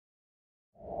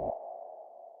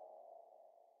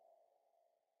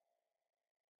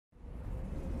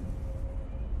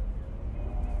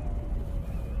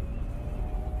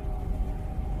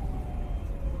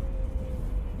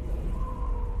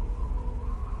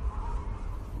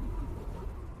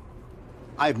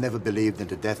I've never believed in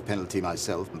the death penalty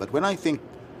myself, but when I think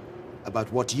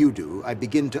about what you do, I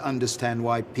begin to understand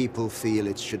why people feel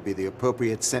it should be the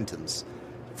appropriate sentence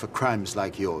for crimes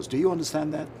like yours. Do you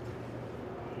understand that?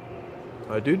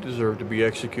 I do deserve to be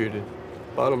executed.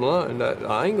 Bottom line,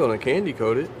 I ain't gonna candy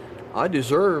coat it. I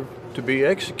deserve to be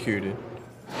executed.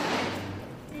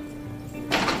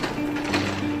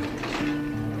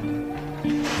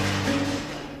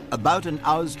 About an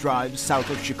hour's drive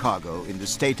south of Chicago in the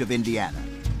state of Indiana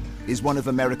is one of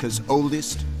America's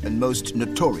oldest and most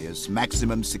notorious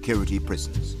maximum security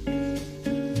prisons.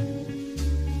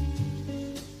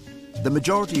 The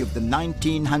majority of the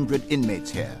 1,900 inmates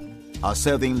here are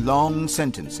serving long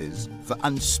sentences for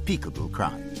unspeakable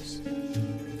crimes.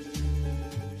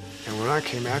 And when I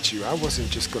came at you, I wasn't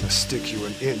just going to stick you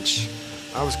an inch.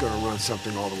 I was going to run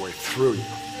something all the way through you.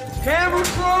 Camera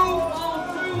crew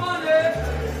on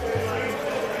 200!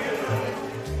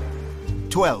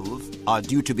 12 are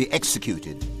due to be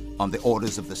executed on the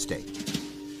orders of the state.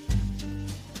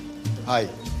 Hi.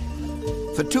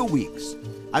 For 2 weeks,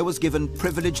 I was given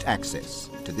privileged access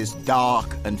to this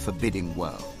dark and forbidding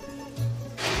world.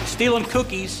 Stealing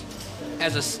cookies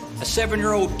as a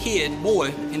 7-year-old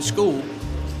boy in school,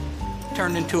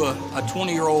 turned into a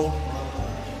 20-year-old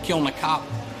killing a cop,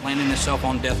 landing himself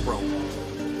on death row.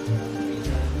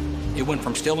 It went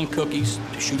from stealing cookies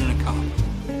to shooting a cop.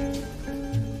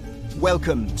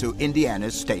 Welcome to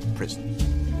Indiana's state prison.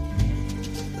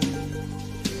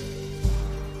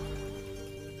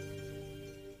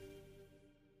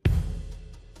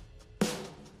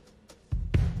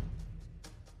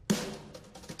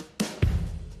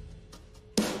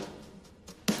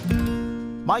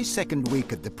 My second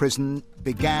week at the prison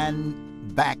began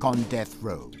back on death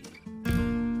row.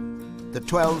 The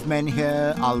 12 men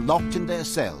here are locked in their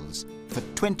cells for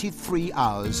 23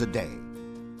 hours a day.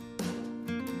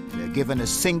 They're given a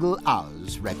single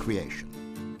hour's recreation.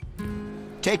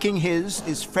 Taking his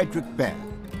is Frederick Bear.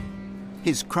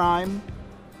 His crime,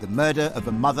 the murder of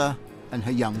a mother and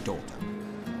her young daughter.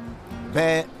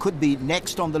 Bear could be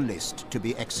next on the list to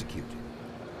be executed.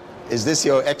 Is this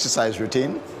your exercise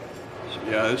routine?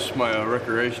 Yeah, this is my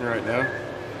recreation right now.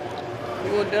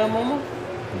 You want down, Mama?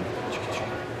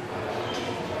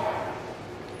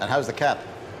 And how's the cat?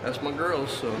 That's my girl,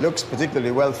 so... Looks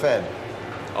particularly well fed.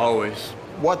 Always.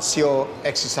 What's your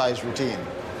exercise routine?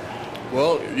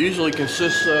 Well, it usually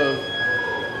consists of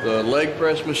the leg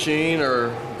press machine or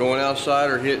going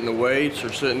outside or hitting the weights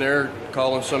or sitting there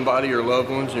calling somebody, your loved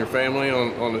ones and your family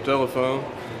on the telephone.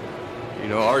 You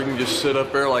know, or you can just sit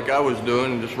up there like I was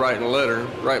doing and just writing a letter,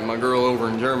 writing my girl over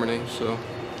in Germany, so.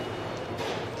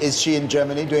 Is she in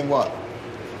Germany doing what?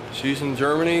 She's in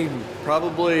Germany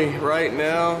probably right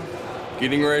now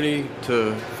getting ready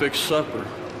to fix supper.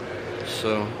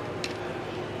 So,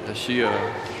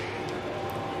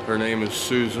 her name is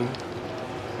Susan,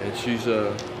 and she's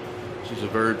a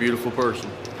very beautiful person.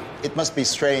 It must be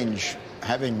strange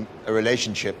having a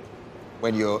relationship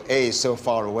when you're A, so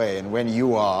far away, and when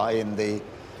you are in the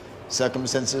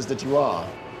circumstances that you are.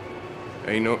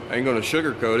 Ain't gonna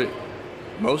sugarcoat it.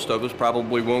 Most of us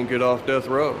probably won't get off death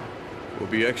row. We'll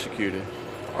be executed,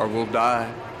 or we'll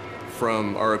die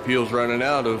from our appeals running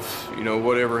out of, you know,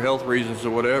 whatever health reasons or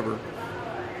whatever.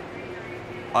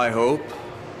 I hope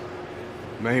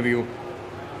maybe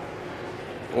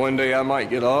one day I might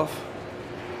get off.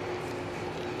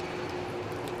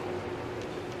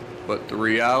 But the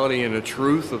reality and the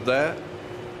truth of that,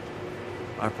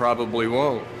 I probably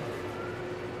won't.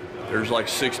 There's like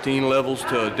 16 levels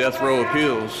to death row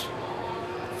appeals,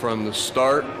 from the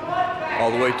start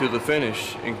all the way to the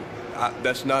finish. And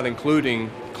that's not including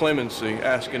clemency,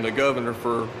 asking the governor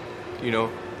for, you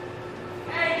know,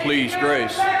 please,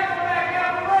 grace.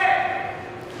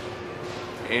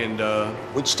 And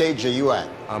which stage are you at?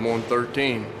 I'm on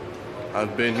 13.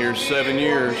 I've been here 7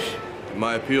 years.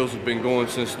 My appeals have been going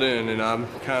since then, and I'm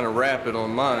kind of rapid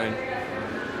on mine.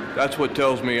 That's what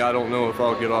tells me I don't know if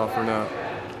I'll get off or not.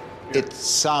 It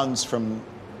sounds from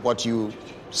what you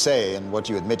say and what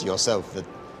you admit yourself that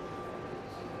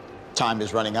time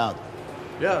is running out.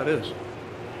 Yeah, it is.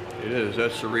 It is.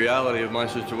 That's the reality of my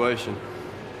situation.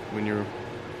 When your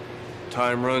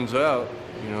time runs out,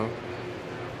 you know,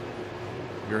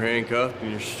 you're handcuffed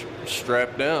and you're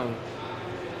strapped down.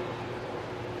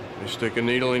 They stick a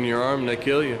needle in your arm and they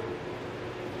kill you.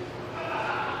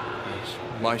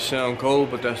 It might sound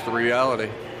cold, but that's the reality.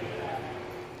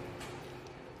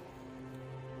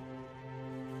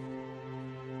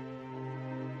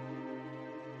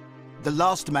 The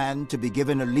last man to be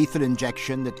given a lethal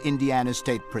injection at Indiana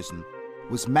State Prison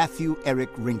was Matthew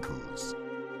Eric Wrinkles.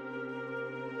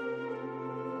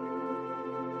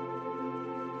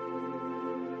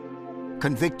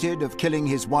 Convicted of killing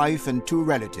his wife and 2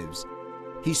 relatives,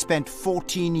 he spent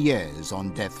 14 years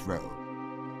on death row.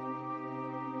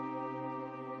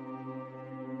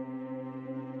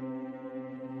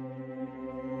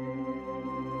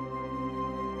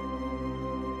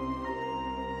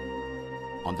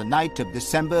 On the night of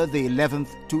December the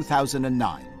 11th,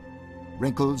 2009,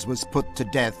 Wrinkles was put to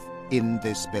death in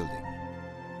this building.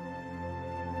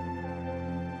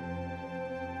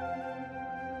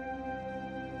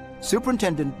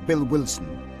 Superintendent Bill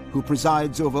Wilson, who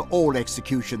presides over all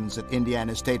executions at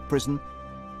Indiana State Prison,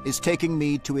 is taking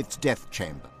me to its death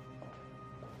chamber.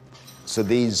 So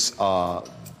these are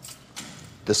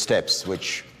the steps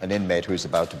which an inmate who is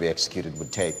about to be executed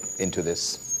would take into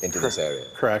this area?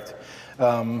 Correct.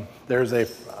 There's a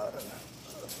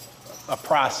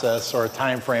process or a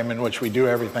time frame in which we do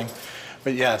everything.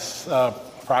 But yes,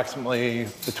 approximately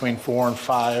between 4 and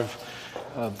 5,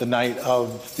 the night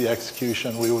of the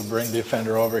execution, we would bring the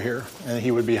offender over here, and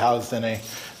he would be housed in a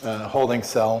holding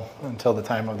cell until the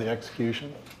time of the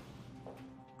execution.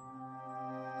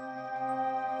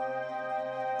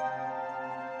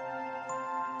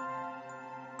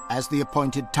 As the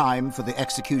appointed time for the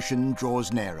execution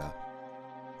draws nearer,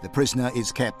 the prisoner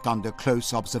is kept under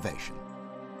close observation.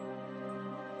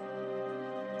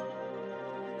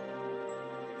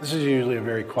 This is usually a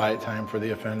very quiet time for the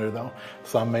offender, though.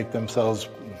 Some make themselves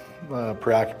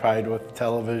preoccupied with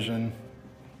television.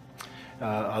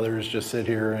 Others just sit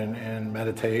here and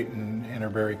meditate and are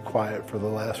very quiet for the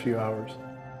last few hours.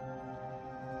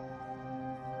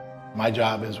 My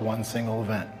job is one single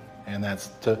event, and that's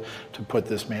to put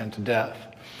this man to death.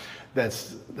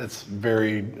 That's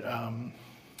very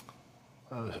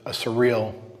a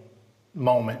surreal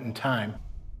moment in time.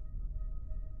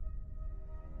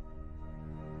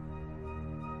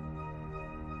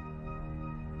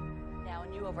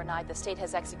 Overnight, the state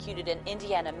has executed an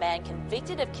Indiana man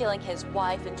convicted of killing his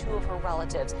wife and 2 of her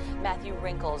relatives. Matthew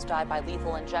Wrinkles died by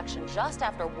lethal injection just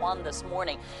after 1 this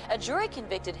morning. A jury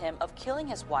convicted him of killing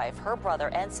his wife, her brother,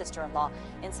 and sister-in-law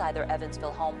inside their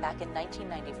Evansville home back in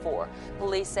 1994.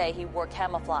 Police say he wore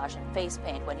camouflage and face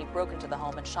paint when he broke into the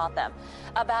home and shot them.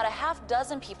 About a half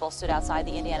dozen people stood outside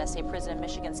the Indiana State Prison in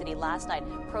Michigan City last night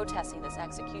protesting this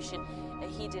execution.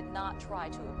 He did not try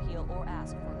to appeal or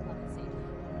ask for clemency.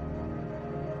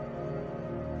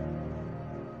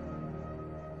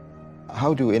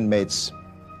 How do inmates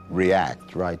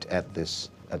react right at this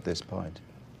point?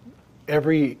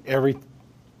 Every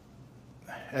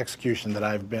execution that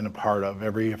I've been a part of,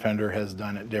 every offender has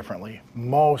done it differently.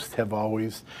 Most have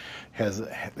always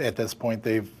at this point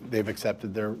they've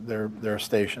accepted their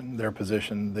station, their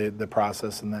position, the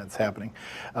process, and that's happening.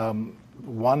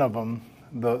 One of them,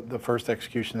 the first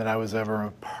execution that I was ever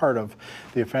a part of,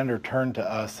 the offender turned to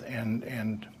us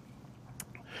and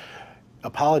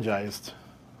apologized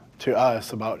to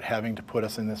us about having to put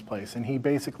us in this place. And he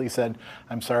basically said,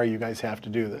 "I'm sorry, you guys have to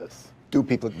do this." Do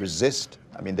people resist?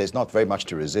 I mean, there's not very much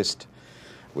to resist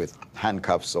with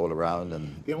handcuffs all around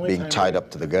and being tied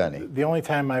up to the gurney. The only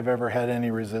time I've ever had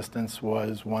any resistance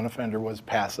was one offender was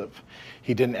passive.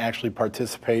 He didn't actually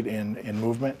participate in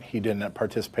movement. He didn't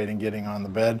participate in getting on the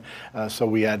bed. So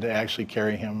we had to actually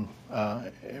carry him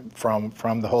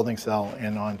from the holding cell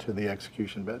and onto the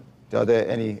execution bed. Are there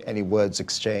any words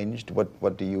exchanged?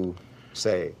 What do you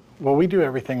say? Well, we do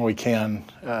everything we can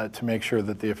to make sure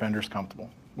that the offender's comfortable.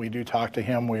 We do talk to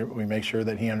him. We make sure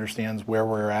that he understands where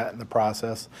we're at in the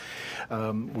process.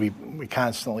 We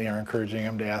constantly are encouraging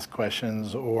him to ask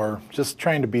questions or just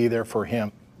trying to be there for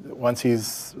him. Once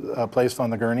he's placed on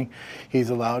the gurney, he's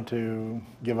allowed to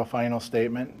give a final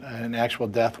statement. An actual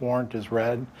death warrant is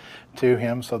read to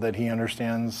him so that he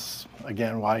understands,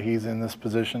 again, why he's in this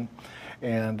position.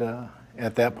 And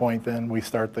at that point, then, we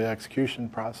start the execution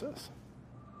process.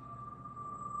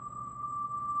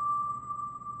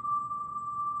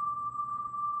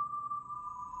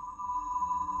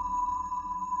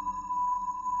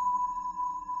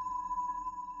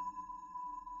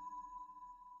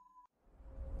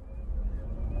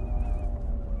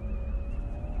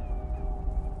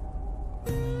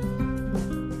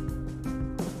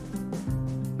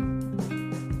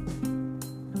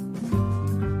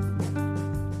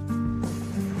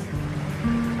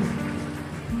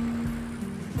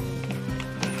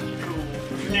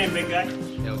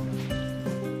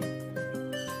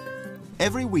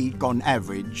 Every week, on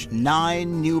average,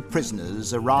 9 new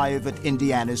prisoners arrive at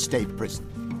Indiana State Prison.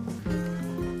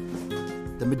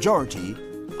 The majority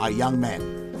are young men.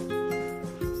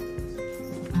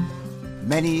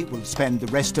 Many will spend the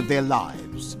rest of their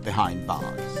lives behind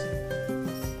bars.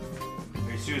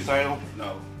 Are you suicidal?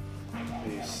 No. Are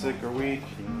you sick or weak?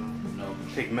 No.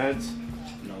 Take meds?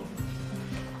 No.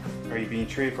 Are you being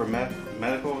treated for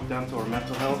medical, dental, or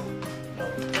mental health?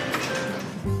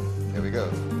 Here we go.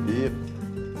 Yep.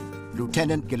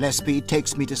 Lieutenant Gillespie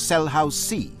takes me to cell house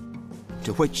C,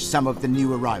 to which some of the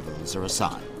new arrivals are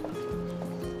assigned.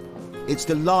 It's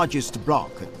the largest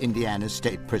block at Indiana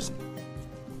State Prison.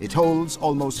 It holds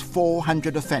almost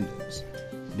 400 offenders,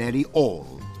 nearly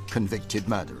all convicted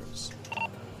murderers.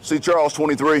 C. Charles,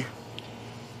 23.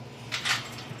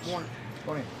 Morning.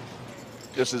 Morning.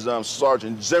 This is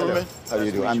Sergeant Zimmerman. How do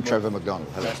you do? I'm Trevor McDonald.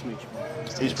 Hello. Nice to meet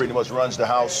you. He pretty much runs the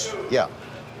house. Yeah.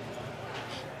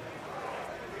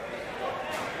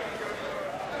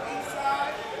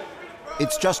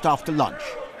 It's just after lunch,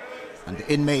 and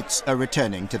the inmates are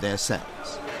returning to their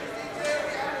cells.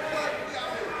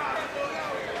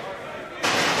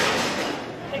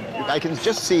 I can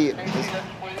just see this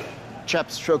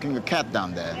chap stroking a cat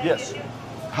down there. Yes.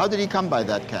 How did he come by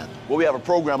that cat? Well, we have a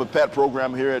program, a PAT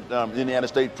program here at Indiana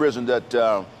State Prison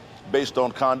that, based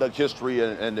on conduct history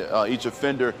and each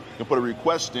offender can put a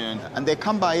request in. And they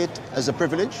come by it as a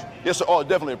privilege? Yes, sir. Oh,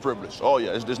 definitely a privilege. Oh,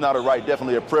 yeah. It's not a right,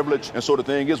 definitely a privilege. And so the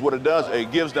thing is, what it does,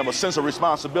 it gives them a sense of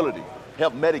responsibility.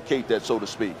 Help medicate that, so to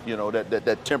speak. You know,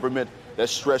 that temperament, that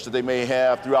stress that they may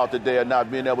have throughout the day of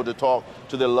not being able to talk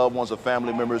to their loved ones or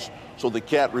family members. So the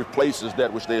cat replaces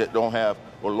that which they don't have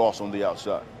or lost on the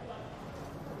outside.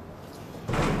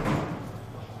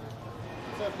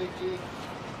 What's up, Big G?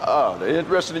 Oh, they're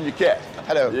interested in your cat.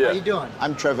 Hello. Yeah. How you doing?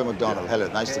 I'm Trevor McDonald. Hello,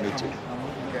 nice to meet you.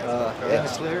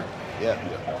 Dennis Slater? Yeah.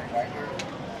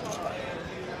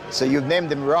 So you've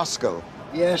named him Roscoe.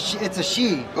 Yeah, it's a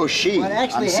she. Oh, she. What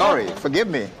actually I'm sorry. happened- Forgive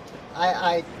me.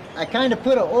 I kind of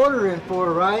put an order in for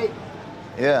her, right?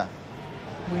 Yeah.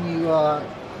 When you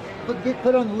get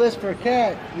put on the list for a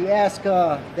cat, you ask,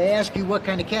 they ask you what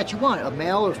kind of cat you want, a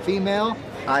male or female.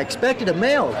 I expected a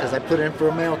male because I put in for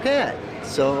a male cat.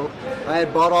 So I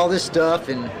had bought all this stuff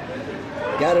and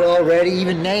got it all ready,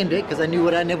 even named it because I knew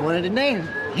what I wanted to name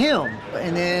him.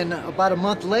 And then about a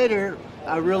month later,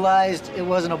 I realized it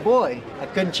wasn't a boy. I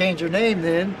couldn't change her name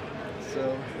then.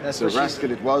 So that's So what Rascal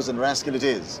it was and Rascal it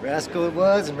is. Rascal it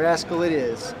was and Rascal it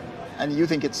is. And you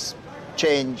think it's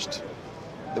changed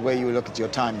the way you look at your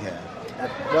time here?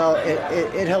 Well,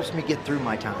 it helps me get through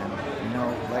my time. You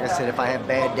know, like I said, if I have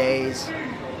bad days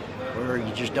or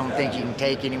you just don't think you can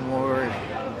take anymore,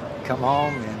 come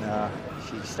home and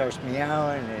she starts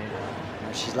meowing and you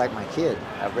know, she's like my kid.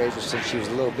 I've raised her since she was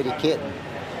a little bitty kitten.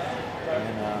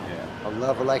 And I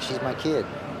love her like she's my kid.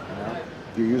 You know?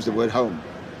 You use the word home.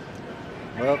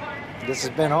 Well, this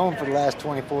has been home for the last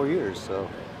 24 years, so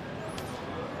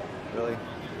really,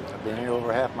 I've been here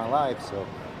over half my life, so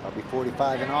I'll be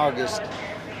 45 in August.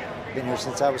 Been here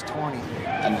since I was 20.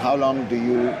 And how long do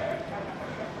you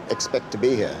expect to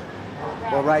be here?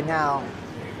 Well, right now,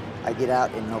 I get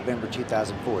out in November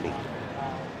 2040.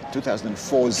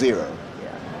 2040. Yeah,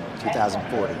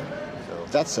 2040. So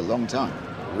That's a long time.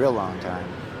 a real long time.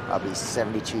 I'll be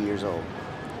 72 years old.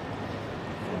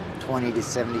 From 20 to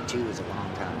 72 is a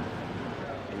long time.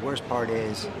 The worst part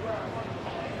is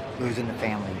losing the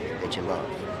family that you love,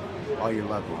 all your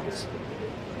loved ones.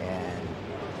 And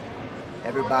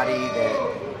everybody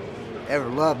that ever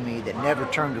loved me, that never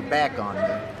turned her back on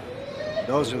me,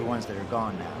 those are the ones that are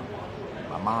gone now.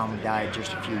 My mom died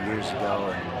just a few years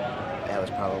ago, and that was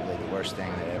probably the worst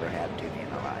thing that ever happened to me in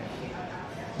my life.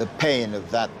 The pain of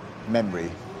that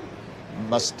memory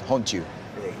must haunt you.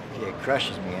 It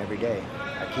crushes me every day.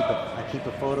 I keep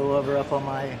a photo of her up on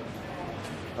my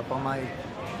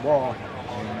wall,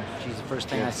 and she's the first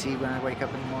thing I see when I wake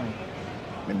up in the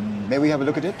morning. May we have a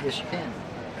look at it? Yes, you can.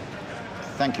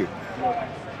 Thank you.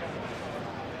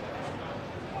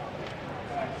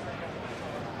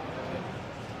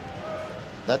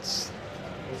 This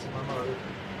is my mother.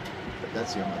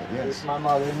 That's your mother, This yes. is my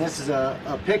mother, and this is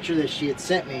a picture that she had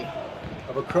sent me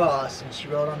of a cross, and she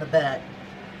wrote on the back,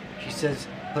 she says,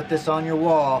 "Put this on your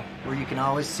wall where you can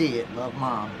always see it. Love,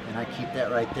 Mom." And I keep that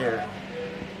right there.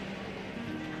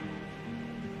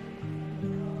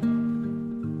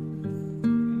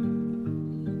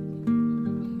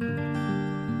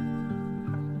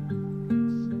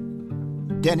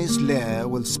 Dennis Lear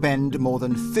will spend more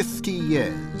than 50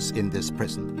 years in this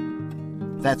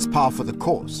prison. That's par for the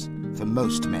course for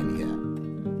most men here.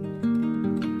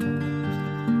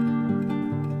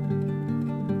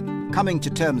 Coming to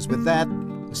terms with that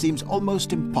seems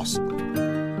almost impossible.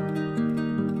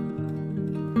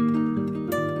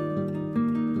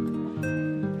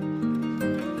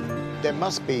 There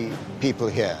must be people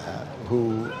here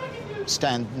who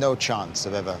stand no chance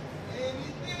of ever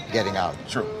getting out.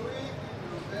 True.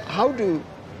 How do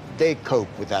they cope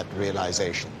with that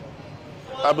realization?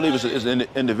 I believe it's an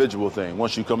individual thing.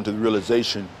 Once you come to the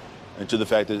realization and to the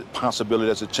fact that possibility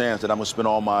there's a chance that I'm going to spend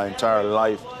all my entire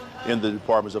life in the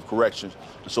departments of corrections.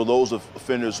 So those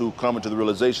offenders who come into the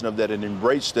realization of that and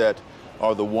embrace that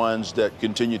are the ones that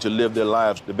continue to live their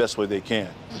lives the best way they can.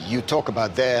 You talk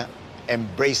about their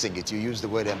embracing it. You use the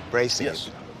word embracing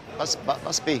it.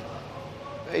 Must be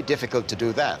very difficult to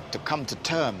do that, to come to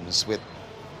terms with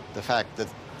the fact that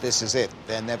this is it.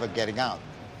 They're never getting out.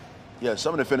 Yeah,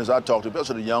 some of the offenders I talk to,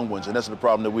 especially the young ones, and that's the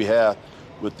problem that we have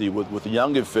with the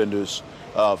young offenders,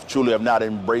 truly have not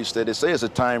embraced it. They say it's a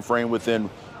time frame within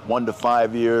 1 to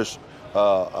 5 years,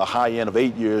 a high end of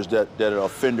 8 years, that an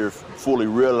offender fully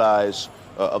realize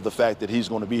of the fact that he's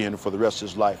going to be here for the rest of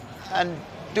his life. And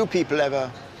do people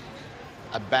ever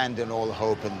abandon all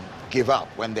hope and give up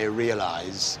when they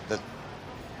realize that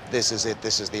this is it,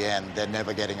 this is the end, they're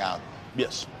never getting out?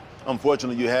 Yes.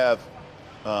 Unfortunately, you have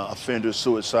offenders,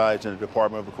 suicides in the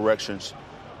Department of Corrections,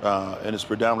 and it's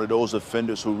predominantly those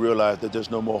offenders who realize that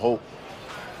there's no more hope.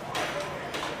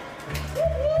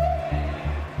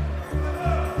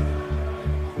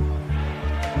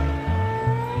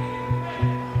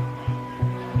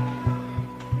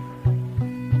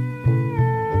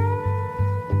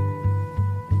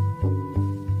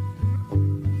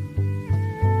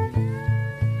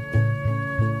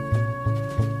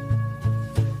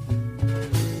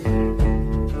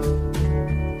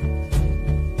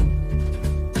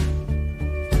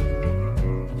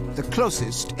 The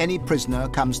closest any prisoner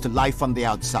comes to life on the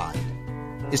outside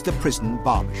is the prison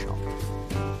barbershop.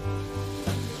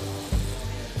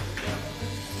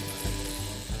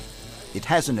 It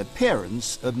has an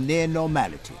appearance of near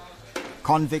normality.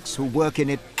 Convicts who work in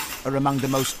it are among the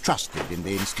most trusted in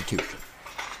the institution.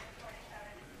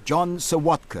 John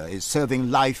Sawatka is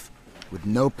serving life with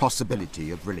no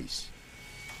possibility of release.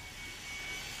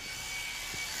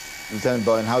 Lieutenant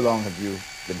Bowen, how long have you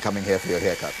been coming here for your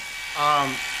haircut?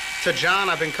 To John,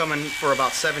 I've been coming for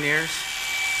about 7 years.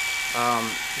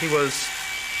 He was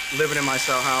living in my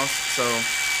cell house, so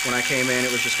when I came in,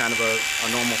 it was just kind of a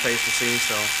normal face to see,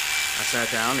 so I sat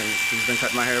down, and he's been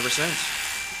cutting my hair ever since.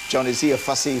 John, is he a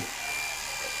fussy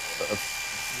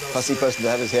person to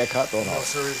have his hair cut or not? No,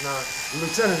 sir, he's not. The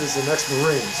lieutenant is an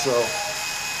ex-Marine, so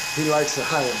he likes it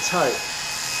high and tight.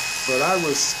 But I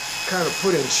was kind of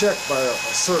put in check by a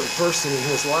certain person in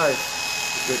his life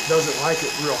that doesn't like it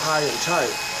real high and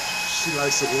tight. She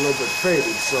likes it a little bit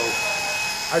faded, so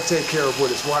I take care of what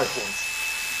his wife wants.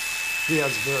 He has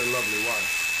a very lovely wife.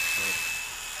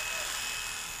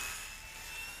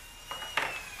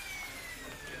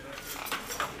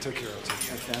 So. Take care of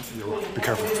it. You're welcome. Be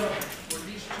careful.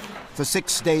 For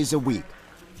 6 days a week,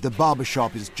 the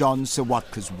barbershop is John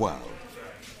Sawatka's world.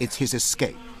 It's his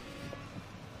escape.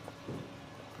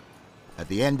 At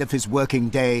the end of his working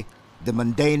day, the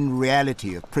mundane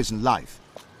reality of prison life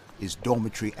is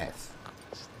Dormitory F.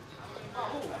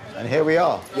 And here we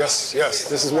are. Yes,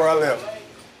 this is where I live.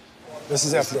 This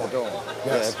is F dorm. Yes.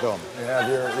 Yeah, F dorm. You have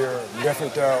your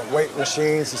different weight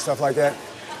machines and stuff like that.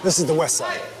 This is the west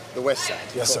side. The west side?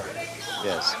 Yes, sir.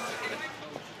 Yes.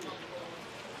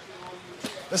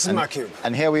 This is my cube.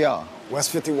 And here we are.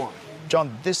 West 51.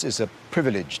 John, this is a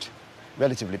privileged,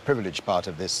 relatively privileged part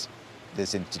of this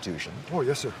institution. Oh,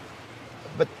 yes, sir.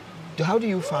 But how do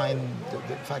you find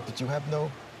the fact that you have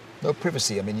no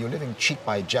privacy? I mean, you're living cheek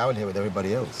by jowl here with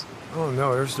everybody else. Oh,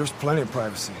 no, there's plenty of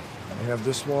privacy. You have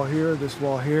this wall here, and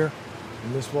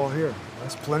this wall here.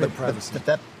 That's plenty of privacy.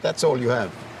 But that's all you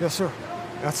have? Yes, sir.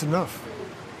 That's enough.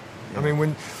 Yeah. I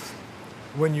mean,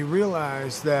 when you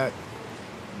realize that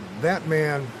that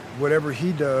man, whatever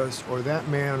he does, or that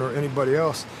man or anybody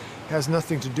else, has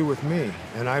nothing to do with me,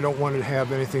 and I don't want to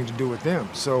have anything to do with them.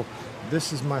 So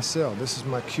this is my cell, this is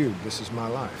my cube, this is my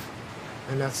life.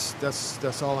 And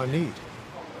that's all I need.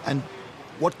 And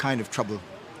what kind of trouble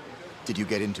did you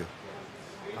get into?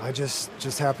 I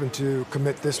just happened to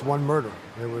commit this one murder.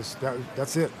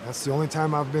 That's it. That's the only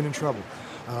time I've been in trouble.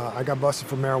 I got busted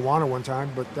for marijuana one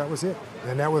time, but that was it.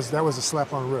 And that was a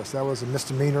slap on the wrist. That was a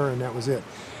misdemeanor, and that was it.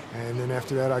 And then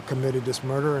after that, I committed this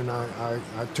murder, and I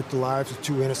took the lives of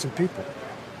 2 innocent people.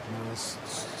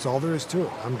 That's all there is to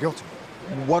it. I'm guilty.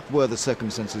 What were the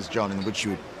circumstances, John, in which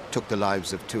you took the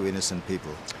lives of 2 innocent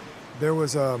people? There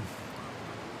was a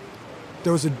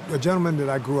gentleman that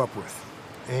I grew up with,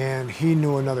 and he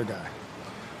knew another guy.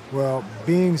 Well,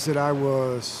 being that I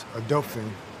was a dope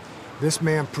fiend, this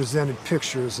man presented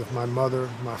pictures of my mother,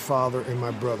 my father, and my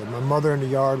brother. My mother in the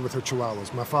yard with her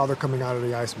chihuahuas, my father coming out of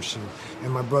the ice machine,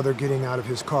 and my brother getting out of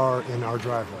his car in our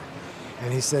driveway.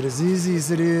 And he said, as easy as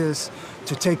it is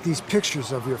to take these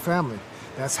pictures of your family,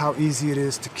 that's how easy it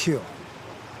is to kill.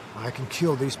 I can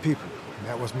kill these people. And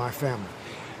that was my family.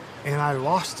 And I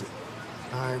lost it.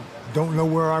 I don't know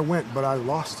where I went, but I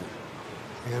lost it.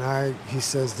 And he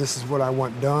says, this is what I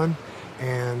want done,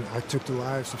 and I took the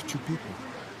lives of 2 people.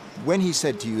 When he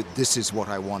said to you, this is what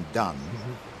I want done,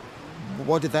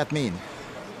 what did that mean?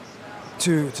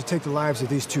 To take the lives of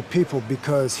these 2 people,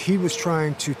 because he was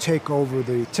trying to take over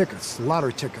the tickets, the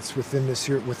lottery tickets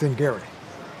within Gary.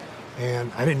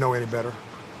 And I didn't know any better.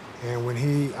 And when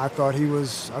I thought he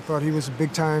was a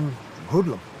big time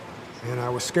hoodlum. And I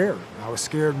was scared. I was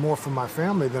scared more for my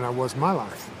family than I was my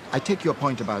life. I take your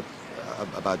point about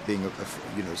being,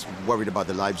 worried about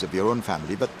the lives of your own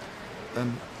family, but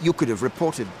you could have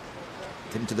reported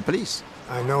him to the police.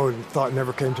 I know, thought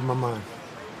never came to my mind.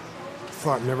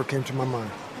 Thought never came to my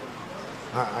mind.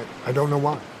 I don't know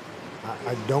why.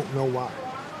 I don't know why.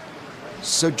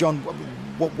 So, John,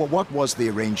 what was the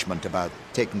arrangement about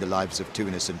taking the lives of 2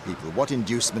 innocent people? What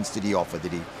inducements did he offer?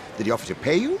 Did he offer to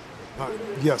pay you?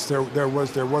 Yes, there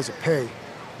was a pay,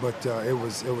 but it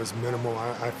was minimal.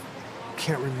 I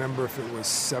can't remember if it was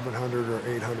 $700 or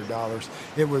 $800.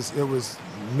 It was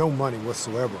no money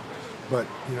whatsoever. But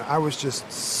I was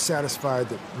just satisfied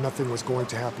that nothing was going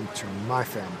to happen to my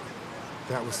family.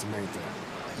 That was the main thing.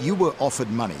 You were offered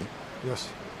money. Yes.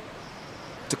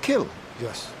 To kill.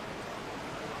 Yes.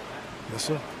 Yes,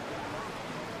 sir.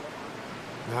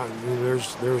 Now,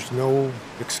 there's no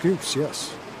excuse.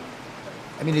 Yes.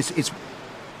 I mean, it's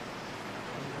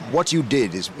what you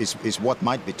did is what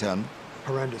might be termed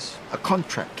horrendous. A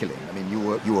contract killing. I mean,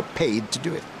 you were paid to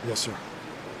do it. Yes, sir.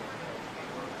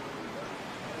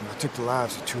 And I took the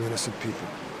lives of 2 innocent people.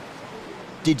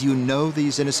 Did you know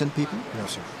these innocent people? No,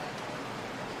 sir.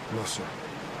 No, sir.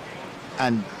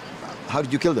 And how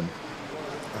did you kill them?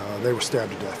 They were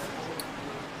stabbed to death.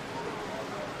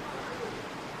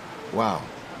 Wow.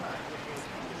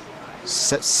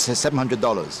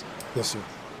 $700. Yes, sir.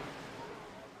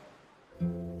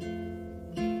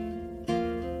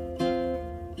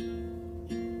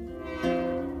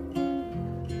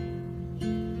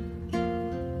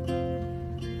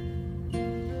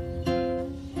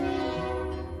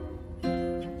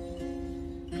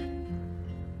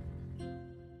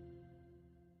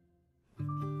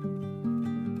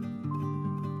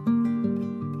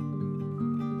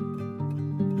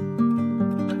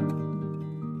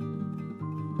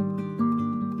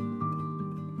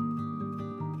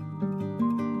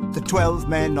 The 12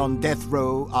 men on death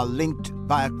row are linked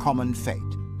by a common fate.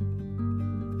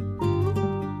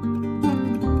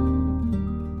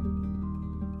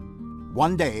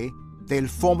 One day, they'll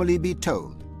formally be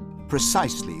told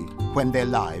precisely when their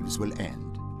lives will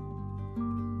end.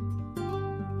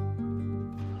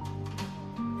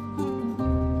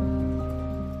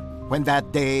 When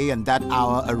that day and that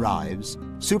hour arrives,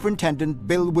 Superintendent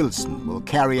Bill Wilson will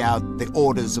carry out the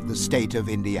orders of the state of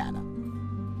Indiana.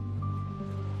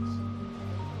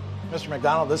 Mr.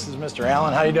 McDonald, this is Mr.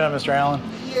 Allen. How you doing, Mr. Allen?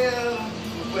 Yeah,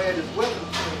 I'm glad the weather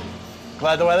changed.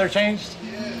 Glad the weather changed?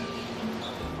 Yeah.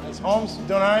 Miss Holmes,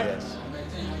 doing all right? Yes.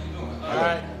 All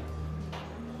right.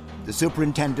 The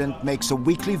superintendent makes a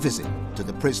weekly visit to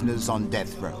the prisoners on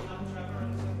death row.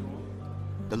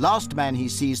 The last man he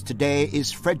sees today is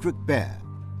Frederick Bear,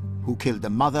 who killed a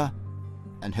mother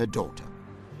and her daughter.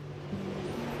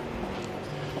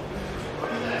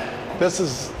 This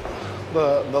is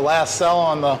the last cell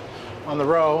on the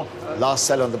row. Last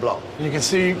cell on the block. You can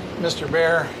see Mr.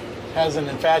 Bear has an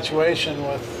infatuation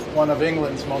with one of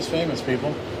England's most famous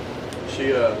people. She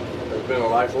has been a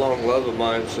lifelong love of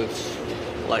mine since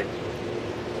like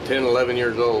 10, 11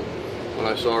 years old when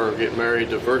I saw her get married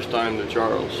the first time to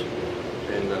Charles.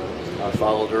 And I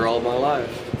followed her all my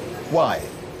life. Why?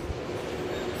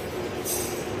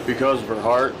 Because of her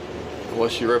heart,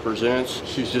 what she represents.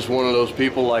 She's just one of those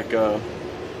people like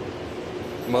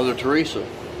Mother Teresa,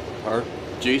 or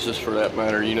Jesus for that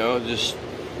matter, you know, it just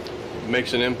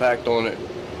makes an impact on it,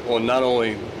 on not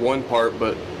only one part,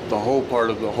 but the whole part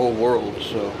of the whole world.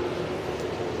 So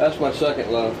that's my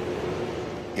second love.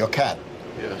 Your cat?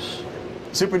 Yes.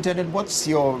 Superintendent, what's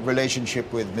your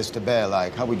relationship with Mr. Bear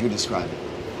like? How would you describe it?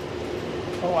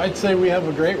 Oh, I'd say we have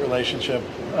a great relationship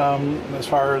as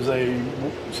far as a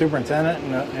superintendent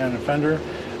and an offender.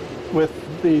 With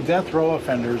the death row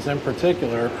offenders in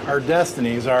particular, our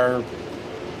destinies, our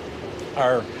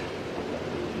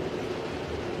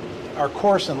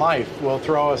course in life will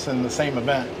throw us in the same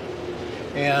event.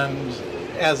 And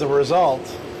as a result,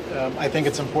 I think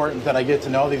it's important that I get to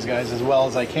know these guys as well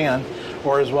as I can,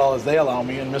 or as well as they allow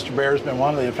me. And Mr. Bear's been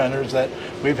one of the offenders that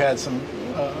we've had some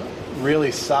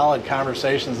really solid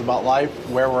conversations about life,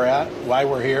 where we're at, why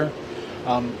we're here,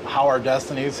 how our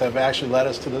destinies have actually led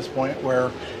us to this point where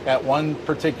at one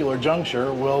particular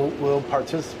juncture we'll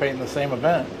participate in the same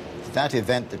event. that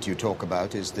event that you talk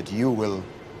about is that you will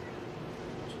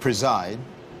preside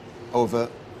over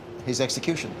his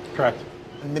execution. Correct.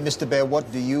 And Mr. Bear,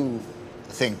 what do you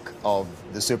think of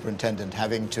the superintendent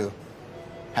having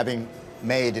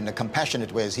made in a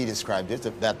compassionate way, as he described it,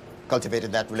 that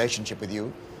cultivated that relationship with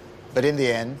you, but in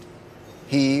the end,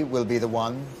 he will be the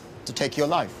one to take your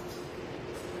life?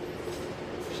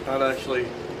 It's not actually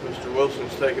Mr.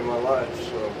 Wilson's taking my life,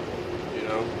 so, you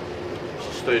know, it's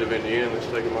the state of Indiana that's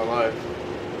taking my life.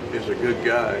 He's a good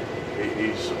guy.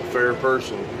 He's a fair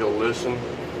person. He'll listen,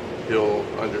 he'll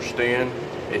understand,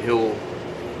 and he'll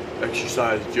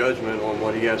exercise judgment on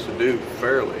what he has to do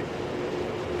fairly.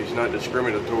 He's not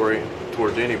discriminatory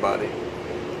towards anybody,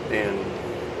 and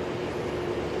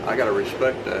I gotta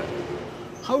respect that.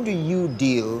 How do you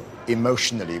deal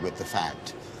emotionally with the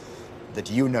fact that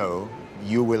you know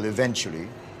you will eventually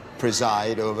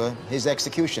preside over his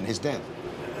execution, his death?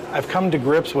 I've come to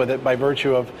grips with it by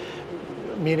virtue of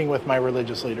meeting with my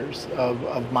religious leaders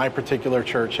of my particular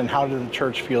church and how the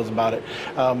church feels about it.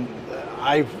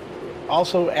 I've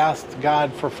also asked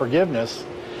God for forgiveness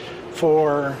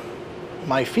for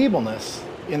my feebleness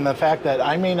in the fact that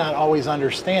I may not always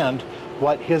understand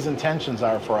what his intentions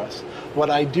are for us. What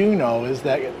I do know is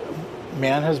that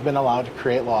man has been allowed to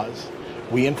create laws.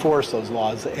 We enforce those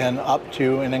laws, and up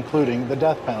to and including the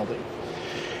death penalty.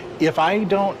 If I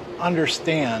don't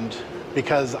understand,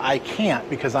 because I can't,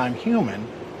 because I'm human,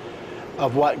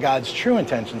 of what God's true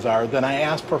intentions are, then I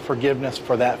ask for forgiveness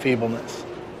for that feebleness.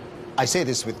 I say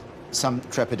this with some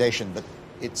trepidation, but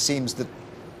it seems that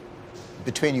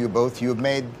between you both, you have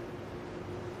made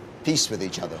peace with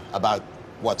each other about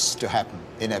what's to happen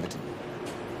inevitably.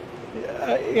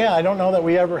 Yeah, I don't know that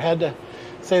we ever had to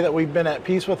say that we've been at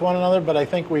peace with one another, but I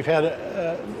think we've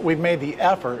made the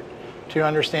effort to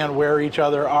understand where each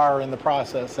other are in the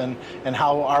process and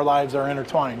how our lives are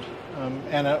intertwined.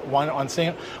 And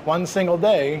one single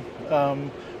day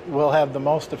will have the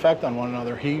most effect on one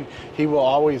another. He will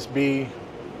always be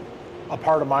a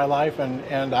part of my life,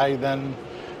 and I then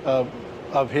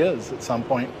of his at some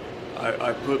point.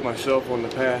 I put myself on the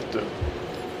path to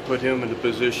put him in the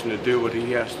position to do what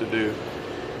he has to do.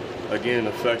 Again,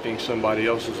 affecting somebody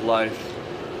else's life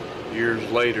years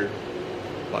later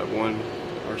by one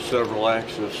or several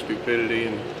acts of stupidity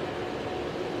and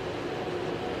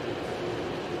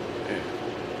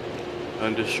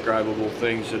undescribable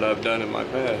things that I've done in my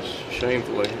past,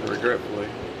 shamefully, regretfully.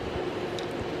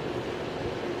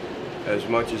 As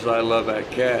much as I love that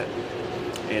cat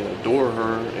and adore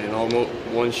her and almost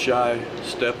one shy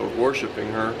step of worshiping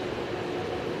her,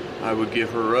 I would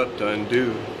give her up to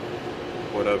undo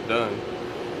what I've done.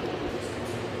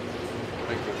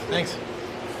 Thank you. Thanks.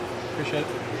 Appreciate it.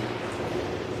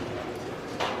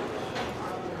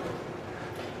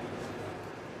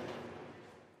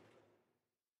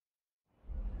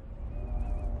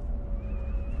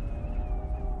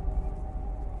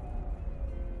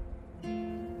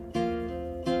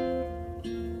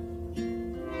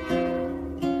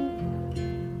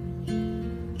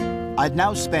 I'd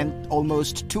now spent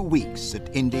almost 2 weeks at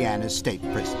Indiana State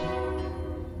Prison.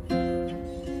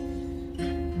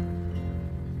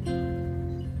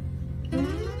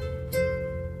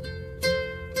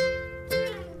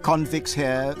 Convicts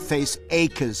here face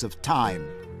acres of time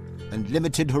and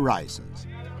limited horizons,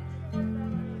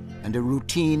 and a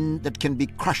routine that can be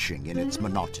crushing in its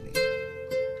monotony.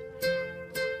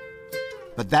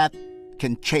 But that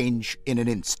can change in an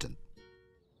instant.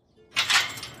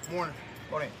 Morning.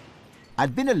 Morning.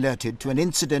 I'd been alerted to an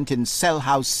incident in Cell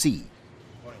House C.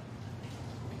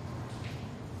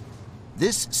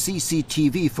 This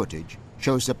CCTV footage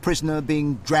shows a prisoner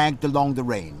being dragged along the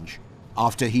range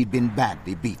after he'd been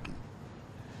badly beaten.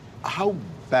 How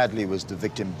badly was the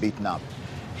victim beaten up?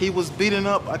 He was beaten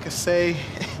up, I could say,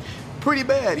 pretty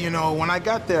bad. You know, when I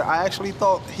got there, I actually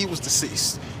thought he was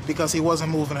deceased because he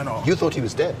wasn't moving at all. You thought he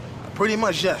was dead? Pretty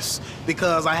much, yes,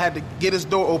 because I had to get his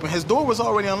door open. His door was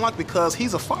already unlocked because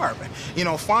he's a fireman. You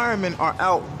know, firemen are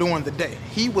out during the day.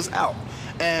 He was out,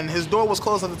 and his door was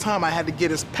closed at the time. I had to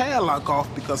get his padlock off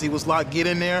because he was locked. Get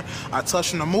in there. I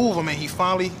touched him to move him, and he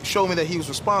finally showed me that he was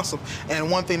responsive.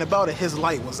 And one thing about it, his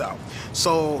light was out.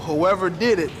 So whoever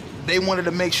did it, they wanted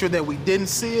to make sure that we didn't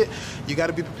see it. You got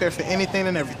to be prepared for anything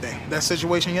and everything. That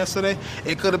situation yesterday,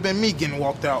 it could have been me getting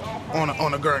walked out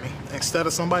on a gurney instead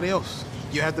of somebody else.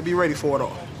 You have to be ready for it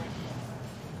all.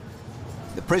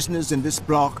 The prisoners in this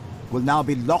block will now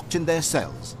be locked in their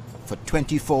cells for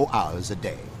 24 hours a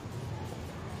day.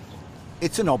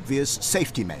 It's an obvious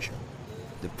safety measure.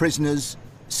 The prisoners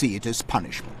see it as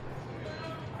punishment.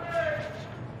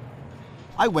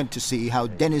 I went to see how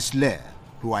Dennis Lair,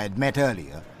 who I had met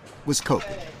earlier, was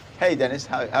coping. Hey, Dennis,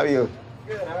 how are you?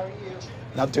 Good, how are you?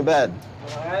 Not too bad.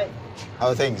 All right. How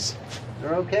are things?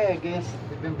 They're okay, I guess.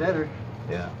 They've been better.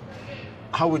 Yeah.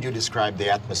 How would you describe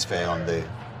the atmosphere on the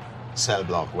cell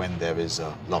block when there is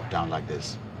a lockdown like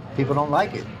this? People don't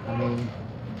like it. I mean,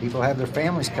 people have their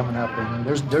families coming up, and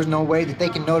there's no way that they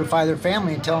can notify their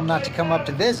family and tell them not to come up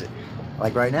to visit.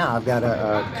 Like right now, I've got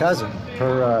a cousin.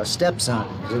 Her stepson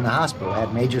is in the hospital,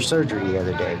 had major surgery the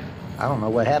other day. I don't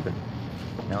know what happened.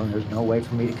 You know, there's no way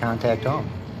for me to contact home.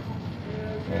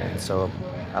 And so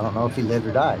I don't know if he lived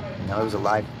or died. You know, it was a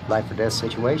life or death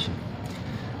situation.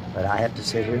 But I have to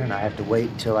sit here and I have to wait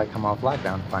until I come off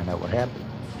lockdown to find out what happened.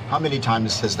 How many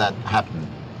times has that happened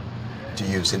to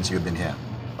you since you've been here?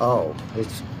 Oh,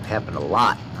 it's happened a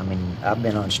lot. I mean, I've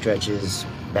been on stretches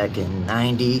back in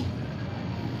 90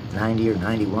 or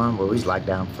 91 where we was locked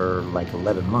down for like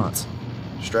 11 months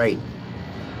straight.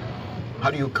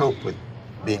 How do you cope with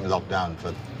being locked down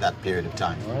for that period of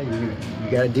time? Well, you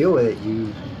got to deal with it.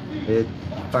 You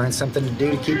find something to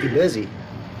do to keep you busy.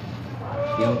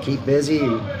 If you don't keep busy,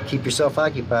 you keep yourself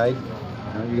occupied,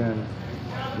 you know,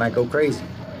 you might go crazy.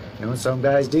 You know, some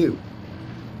guys do.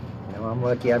 You know, I'm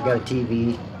lucky I've got a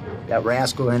TV, got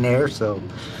Rascal in there, so,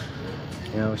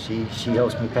 you know, she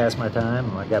helps me pass my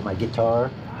time. I got my guitar.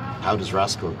 How does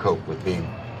Rascal cope with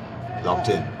being locked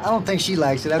in? I don't think she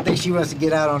likes it. I think she wants to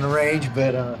get out on the range,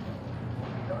 but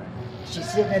she's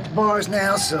sitting at the bars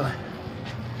now, so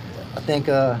I think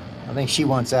she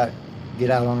wants out, get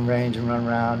out on the range and run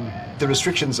around. The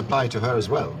restrictions apply to her as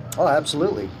well? Oh,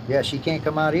 absolutely. Yeah, she can't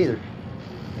come out either,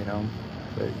 you know.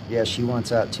 But yeah, she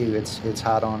wants out too. It's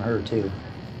hot on her too.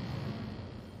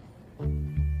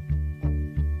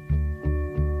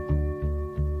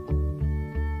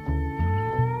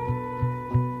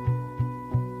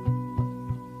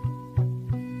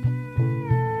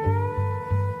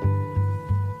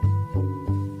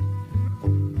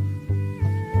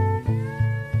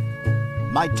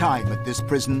 My time at this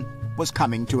prison was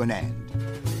coming to an end.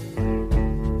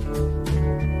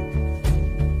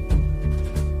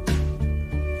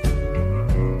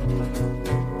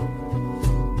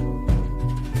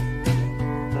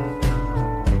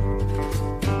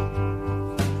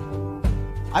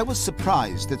 I was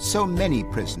surprised that so many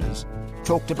prisoners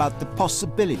talked about the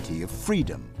possibility of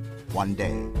freedom one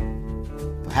day,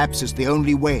 perhaps as the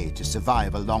only way to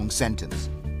survive a long sentence,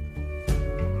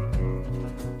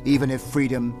 even if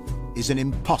freedom is an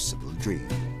impossible dream.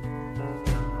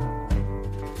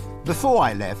 Before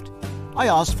I left, I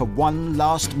asked for one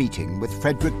last meeting with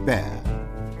Frederick Bear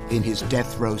in his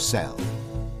death row cell.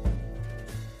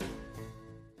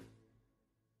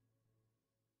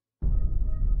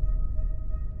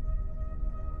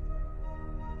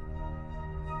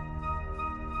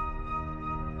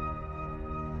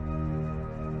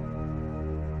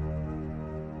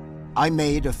 I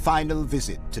made a final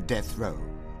visit to death row.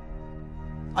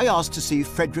 I asked to see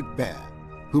Frederick Bear,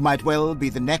 who might well be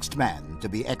the next man to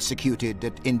be executed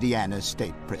at Indiana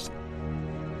State Prison.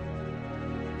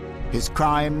 His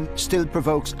crime still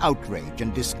provokes outrage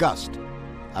and disgust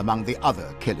among the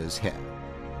other killers here.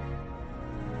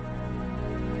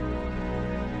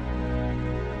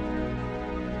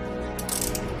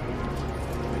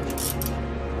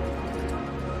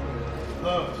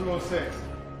 Love, 206.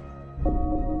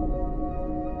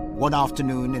 One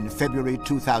afternoon in February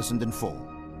 2004,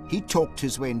 he talked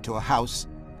his way into a house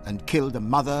and killed a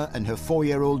mother and her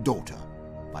 4-year-old daughter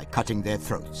by cutting their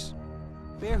throats.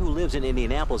 Bear, who lives in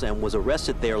Indianapolis and was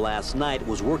arrested there last night,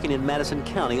 was working in Madison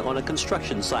County on a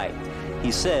construction site.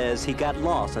 He says he got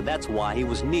lost, and that's why he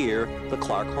was near the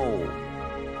Clark home.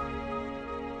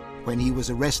 When he was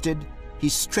arrested, he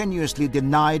strenuously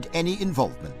denied any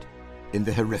involvement in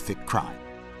the horrific crime.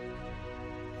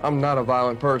 I'm not a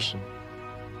violent person.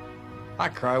 I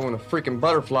cry when a freaking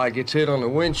butterfly gets hit on the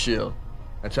windshield.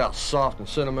 That's how soft and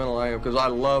sentimental I am, because I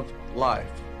love life.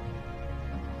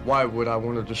 Why would I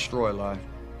want to destroy life?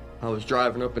 I was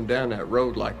driving up and down that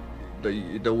road like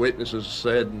the witnesses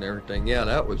said and everything. Yeah,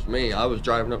 that was me. I was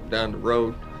driving up and down the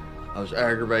road. I was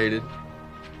aggravated.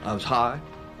 I was high.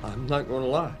 I'm not going to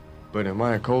lie. But am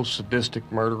I a cold,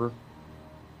 sadistic murderer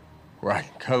where I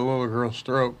can cut a little girl's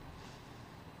throat?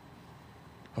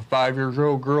 A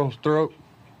 5-year-old girl's throat?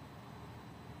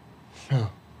 No.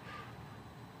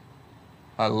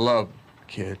 I love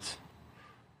kids.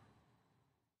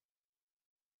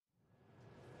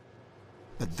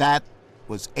 But that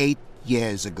was 8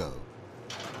 years ago.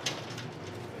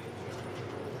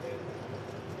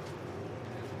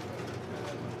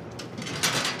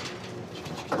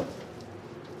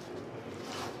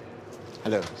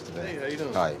 Hello, Mr. Bear. Hey, how you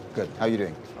doing? Hi, good. How are you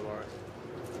doing? I'm all right.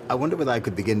 I wonder whether I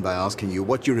could begin by asking you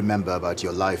what you remember about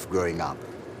your life growing up.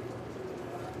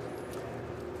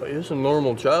 It's a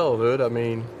normal childhood. I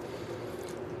mean,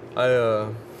 I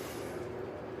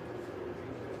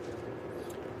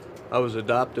was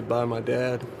adopted by my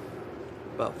dad,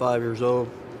 about 5 years old.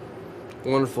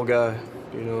 Wonderful guy,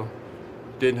 you know.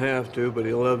 Didn't have to, but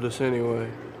he loved us anyway.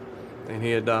 And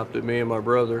he adopted me and my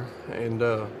brother. And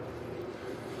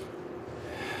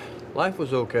life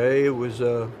was okay. It was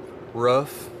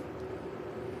rough.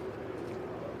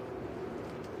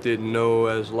 Didn't know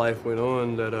as life went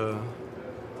on that a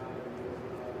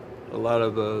lot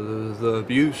of the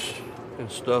abuse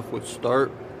and stuff would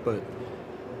start, but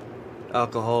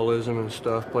alcoholism and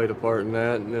stuff played a part in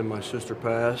that, and then my sister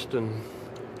passed and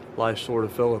life sort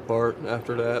of fell apart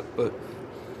after that. But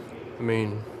I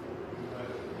mean,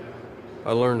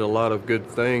 I learned a lot of good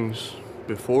things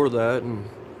before that, and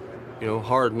you know,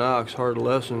 hard knocks, hard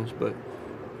lessons, but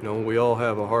you know, we all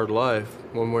have a hard life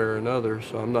one way or another,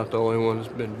 so I'm not the only one that's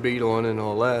been beat on and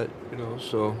all that, you know,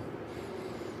 so,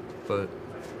 but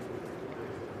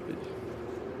it's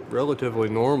relatively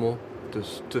normal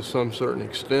to some certain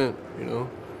extent, you know.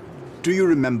 Do you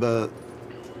remember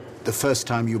the first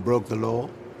time you broke the law?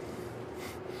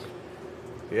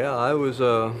 Yeah, I was,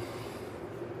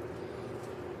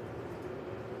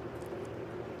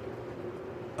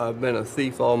 I've been a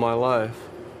thief all my life.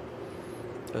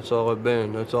 That's all I've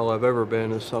been. That's all I've ever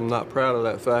been. I'm not proud of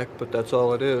that fact, but that's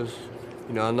all it is.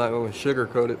 You know, I'm not going to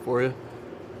sugarcoat it for you.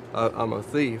 I'm a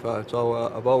thief. I've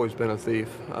always been a thief.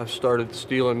 I started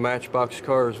stealing Matchbox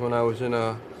cars when I was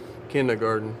in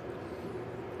kindergarten,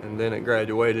 and then it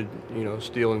graduated, you know,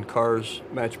 stealing cars,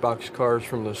 Matchbox cars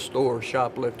from the store,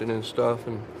 shoplifting and stuff,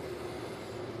 and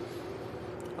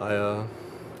I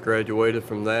graduated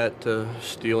from that to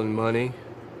stealing money,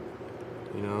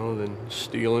 you know, then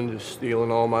just stealing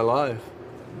all my life.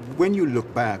 When you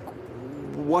look back,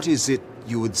 what is it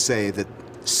you would say that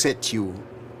set you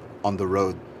on the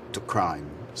road to crime,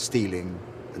 stealing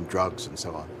and drugs and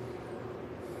so on?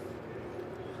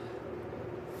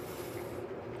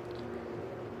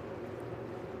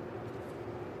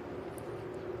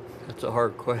 That's a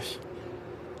hard question.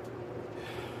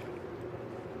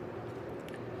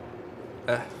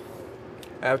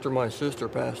 After my sister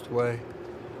passed away,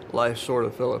 life sort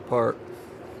of fell apart,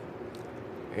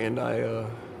 and I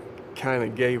kind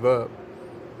of gave up.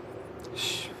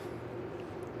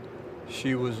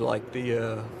 She was like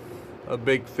a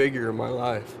big figure in my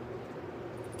life.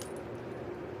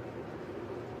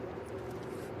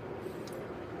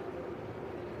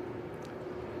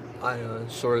 I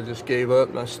sort of just gave up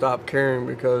and I stopped caring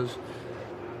because,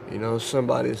 you know,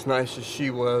 somebody as nice as she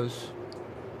was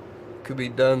could be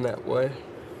done that way.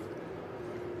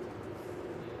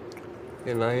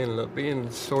 And I ended up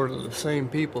being sort of the same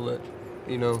people that,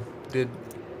 you know, did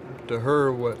to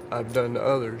her what I've done to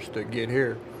others to get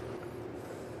here.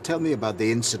 Tell me about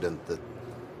the incident that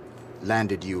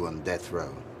landed you on death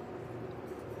row.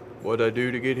 What'd I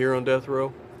do to get here on death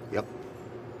row? Yep.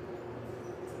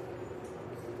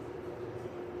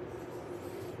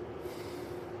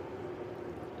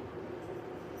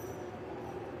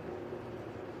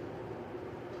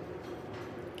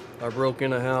 I broke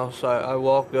in a house. I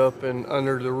walked up and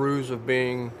under the ruse of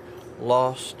being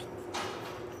lost,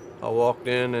 I walked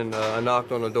in and I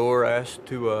knocked on the door, asked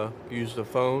to use the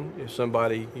phone. If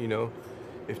somebody, you know,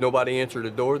 if nobody answered the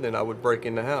door, then I would break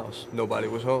in the house. Nobody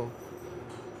was home.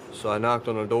 So I knocked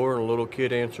on the door and a little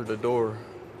kid answered the door.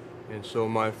 And so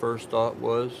my first thought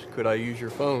was, could I use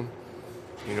your phone?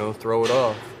 You know, throw it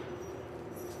off.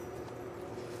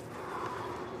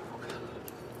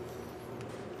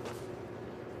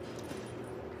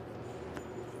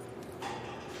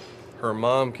 Her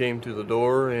mom came to the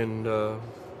door and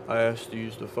I asked to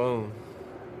use the phone.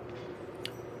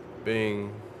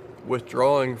 Being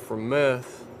withdrawing from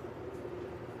meth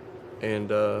and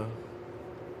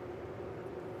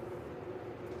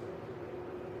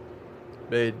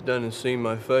they didn't see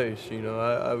my face, you know,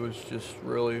 I was just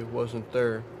really wasn't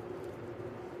there.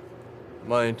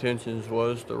 My intentions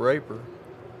was to rape her.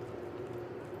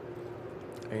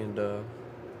 And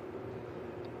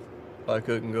I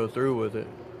couldn't go through with it.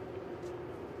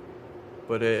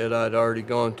 But I'd already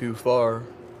gone too far,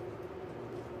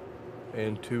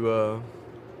 and to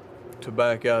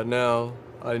back out now,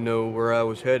 I know where I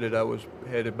was headed. I was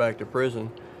headed back to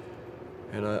prison,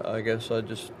 and I guess I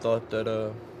just thought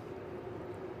that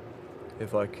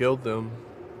if I killed them,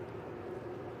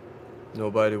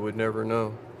 nobody would never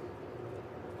know,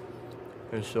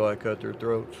 and so I cut their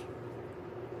throats.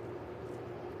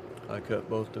 I cut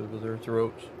both of their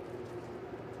throats.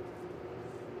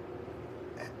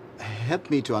 Help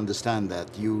me to understand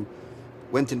that. You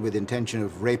went in with intention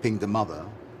of raping the mother,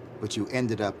 but you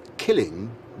ended up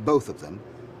killing both of them.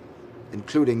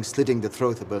 including slitting the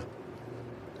throat of a...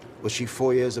 Was she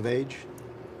 4 years of age?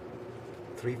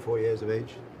 3, 4 years of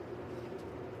age?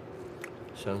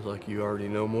 Sounds like you already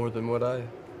know more than what I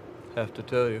have to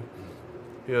tell you.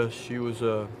 Yes, she was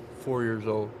 4 years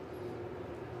old.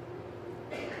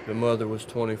 The mother was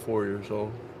 24 years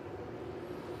old.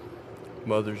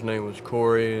 Mother's name was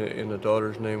Corey, and the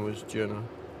daughter's name was Jenna.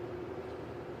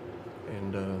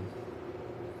 And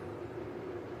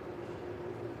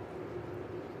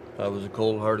I was a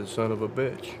cold-hearted son of a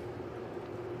bitch.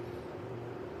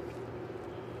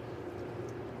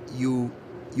 You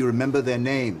remember their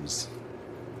names?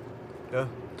 Yeah,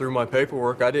 through my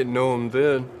paperwork. I didn't know them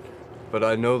then, but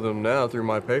I know them now through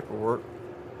my paperwork.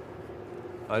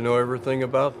 I know everything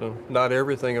about them. Not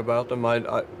everything about them.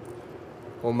 I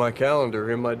on my calendar,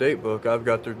 in my date book, I've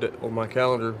got their on my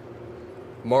calendar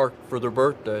marked for their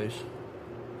birthdays.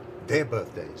 Their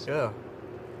birthdays? Yeah.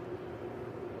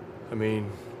 I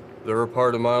mean, they're a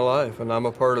part of my life, and I'm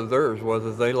a part of theirs,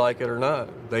 whether they like it or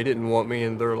not. They didn't want me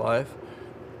in their life.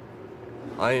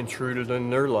 I intruded in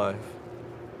their life.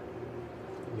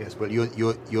 Yes, well,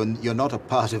 you're not a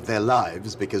part of their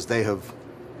lives because they have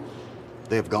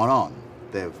gone on.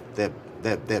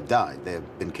 They've died.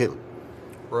 They've been killed.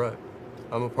 Right.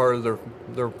 I'm a part of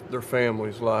their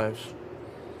families' lives.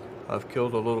 I've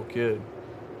killed a little kid.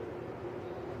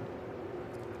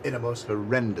 In a most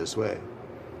horrendous way.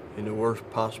 In the worst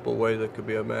possible way that could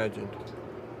be imagined.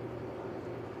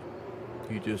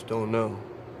 You just don't know.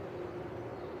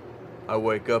 I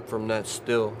wake up from that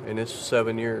still, and it's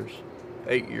 7 years,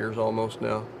 8 years almost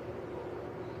now.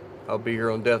 I'll be here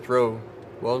on death row.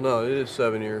 Well, no, it is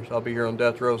 7 years. I'll be here on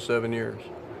death row 7 years.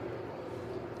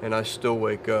 And I still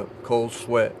wake up, cold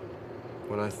sweat,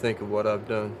 when I think of what I've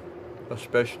done,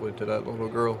 especially to that little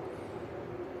girl.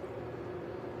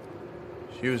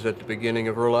 She was at the beginning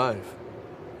of her life,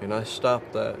 and I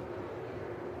stopped that.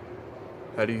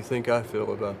 How do you think I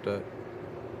feel about that?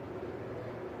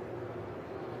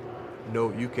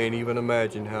 No, you can't even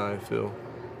imagine how I feel.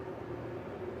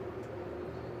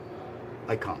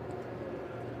 I can't.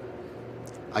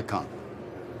 I can't.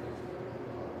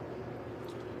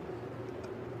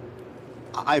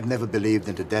 I've never believed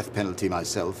in the death penalty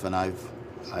myself, and I've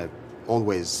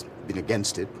always been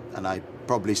against it, and I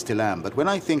probably still am. But when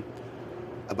I think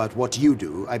about what you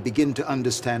do, I begin to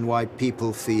understand why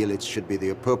people feel it should be the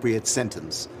appropriate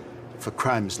sentence for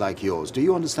crimes like yours. Do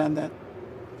you understand that?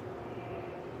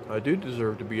 I do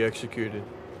deserve to be executed.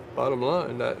 Bottom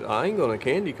line, I ain't gonna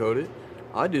candy coat it.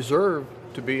 I deserve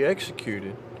to be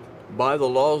executed. By the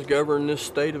laws governing this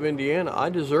state of Indiana, I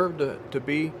deserve to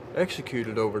be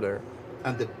executed over there.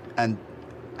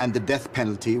 And the death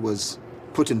penalty was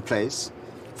put in place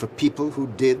for people who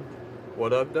did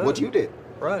what I've done. What you did.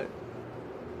 Right.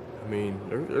 I mean,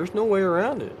 there's no way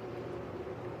around it.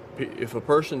 If a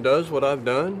person does what I've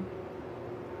done,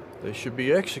 they should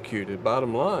be executed,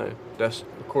 bottom line. That's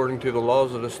according to the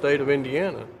laws of the state of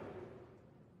Indiana.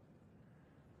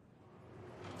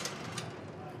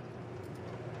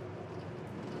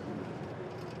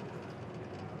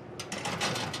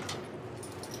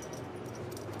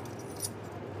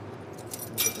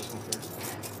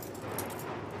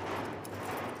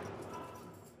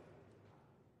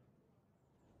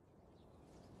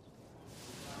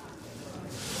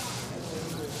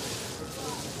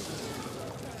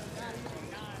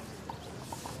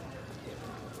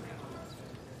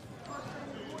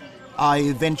 I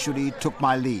eventually took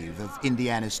my leave of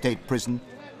Indiana State Prison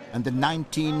and the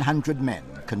 1,900 men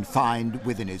confined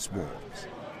within its walls.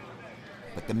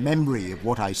 But the memory of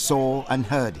what I saw and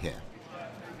heard here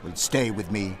will stay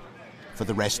with me for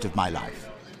the rest of my life.